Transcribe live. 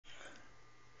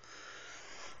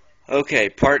Okay,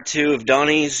 part 2 of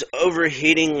Donnie's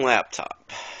overheating laptop.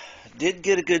 Did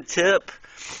get a good tip.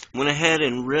 Went ahead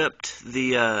and ripped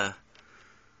the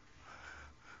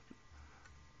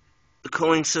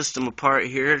cooling system apart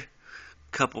here.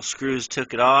 Couple screws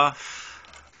took it off.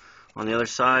 On the other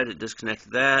side, it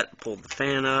disconnected that. Pulled the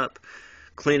fan up.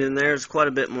 Cleaned in there. There's quite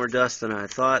a bit more dust than I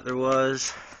thought there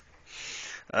was.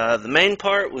 The main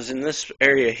part was in this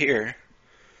area here,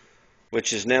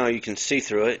 which is now you can see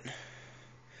through it.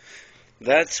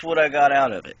 That's what I got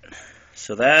out of it.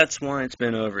 So that's why it's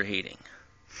been overheating.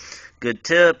 Good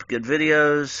tip, good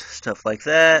videos, stuff like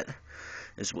that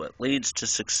is what leads to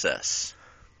success.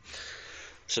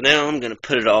 So now I'm going to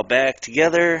put it all back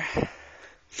together.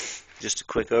 Just a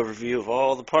quick overview of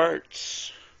all the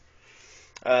parts.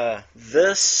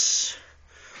 This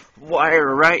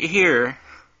wire right here,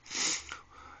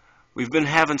 we've been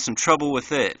having some trouble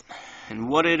with it. And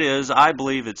what it is, I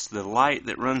believe it's the light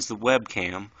that runs the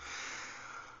webcam.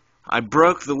 I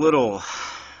broke the little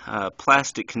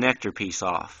plastic connector piece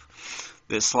off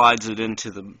that slides it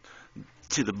into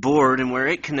the board, and where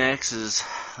it connects is,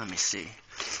 let me see,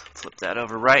 flip that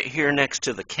over right here next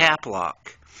to the cap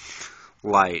lock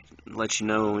light. Let you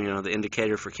know the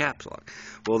indicator for cap lock.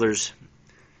 Well, there's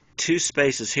two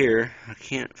spaces here. I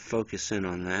can't focus in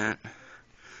on that,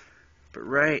 but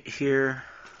right here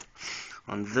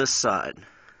on this side.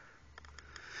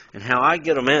 And how I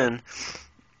get them in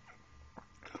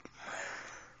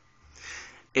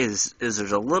is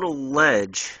there's a little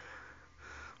ledge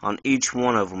on each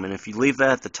one of them, and if you leave that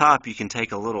at the top, you can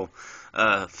take a little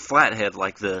flathead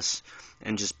like this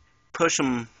and just push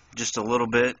them just a little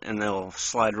bit, and they'll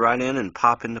slide right in and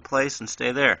pop into place and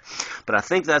stay there. But I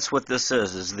think that's what this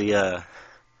is the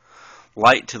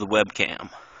light to the webcam.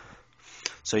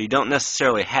 So you don't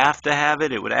necessarily have to have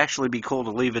it. It would actually be cool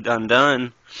to leave it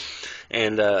undone,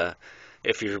 and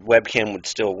if your webcam would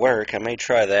still work, I may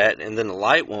try that, and then the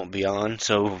light won't be on,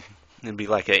 so it'd be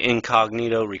like an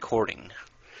incognito recording.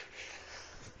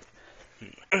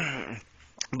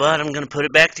 But I'm going to put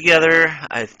it back together.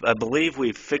 I believe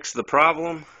we've fixed the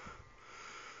problem.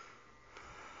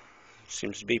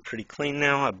 Seems to be pretty clean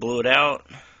now. I blew it out.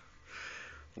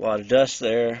 A lot of dust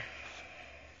there.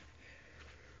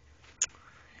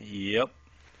 Yep.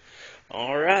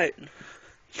 Alright.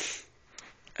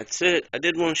 That's it. I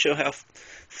did want to show how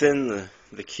thin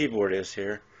the keyboard is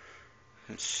here.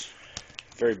 It's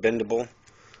very bendable.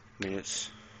 I mean,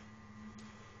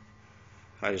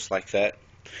 I just like that.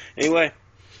 Anyway,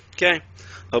 okay.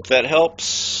 Hope that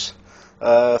helps.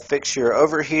 Fix your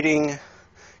overheating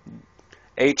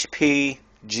HP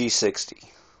G60.